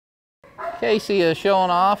Casey is showing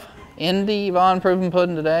off Endy von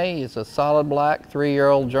Prufenpuden today. He's a solid black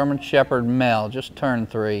 3-year-old German Shepherd male, just turned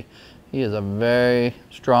 3. He is a very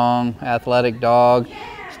strong, athletic dog.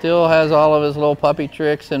 Still has all of his little puppy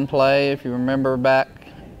tricks in play. If you remember back,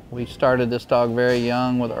 we started this dog very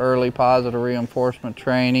young with early positive reinforcement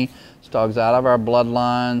training. This dog's out of our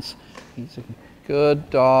bloodlines. He's a good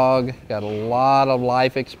dog, got a lot of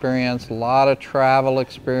life experience, a lot of travel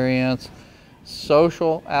experience.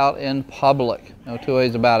 Social out in public, no two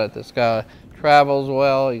ways about it. This guy travels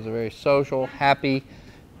well. He's a very social, happy,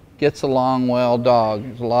 gets along well dog.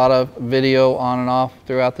 There's a lot of video on and off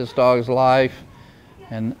throughout this dog's life,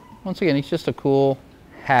 and once again, he's just a cool,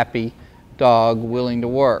 happy dog willing to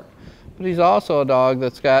work. But he's also a dog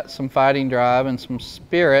that's got some fighting drive and some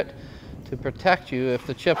spirit to protect you if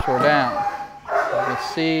the chips were down. You can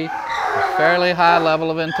see a fairly high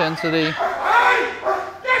level of intensity.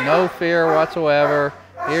 No fear whatsoever.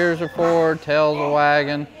 Ears are forward, tails are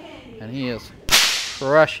wagging, and he is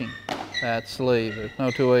crushing that sleeve. There's no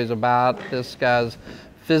two ways about this guy's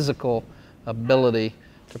physical ability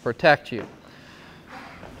to protect you.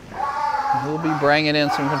 We'll be bringing in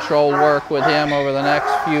some control work with him over the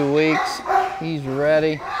next few weeks. He's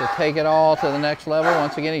ready to take it all to the next level.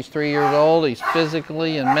 Once again, he's 3 years old. He's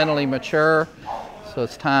physically and mentally mature. So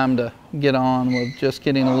it's time to get on with just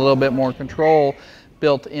getting a little bit more control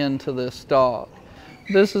built into this dog.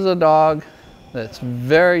 This is a dog that's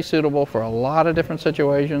very suitable for a lot of different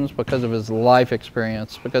situations because of his life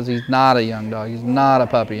experience, because he's not a young dog, he's not a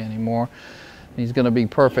puppy anymore. He's going to be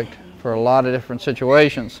perfect for a lot of different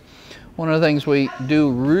situations. One of the things we do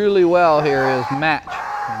really well here is match.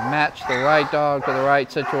 We match the right dog to the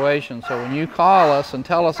right situation. So when you call us and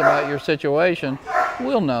tell us about your situation,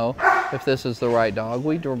 we'll know if this is the right dog.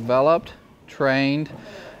 We developed, trained,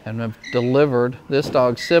 and have delivered this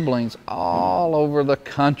dog's siblings all over the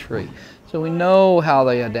country. So we know how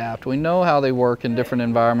they adapt. We know how they work in different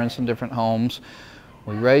environments and different homes.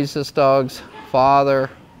 We raised this dog's father,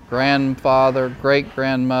 grandfather,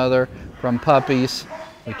 great-grandmother from puppies.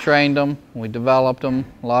 We trained them, we developed them.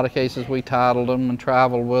 In a lot of cases we titled them and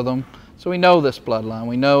traveled with them. So we know this bloodline.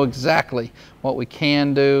 We know exactly what we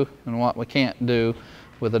can do and what we can't do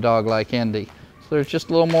with a dog like Endy. So there's just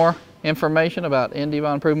a little more information about Endy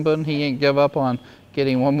von Prufenpuden. He ain't give up on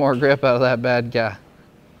getting one more grip out of that bad guy.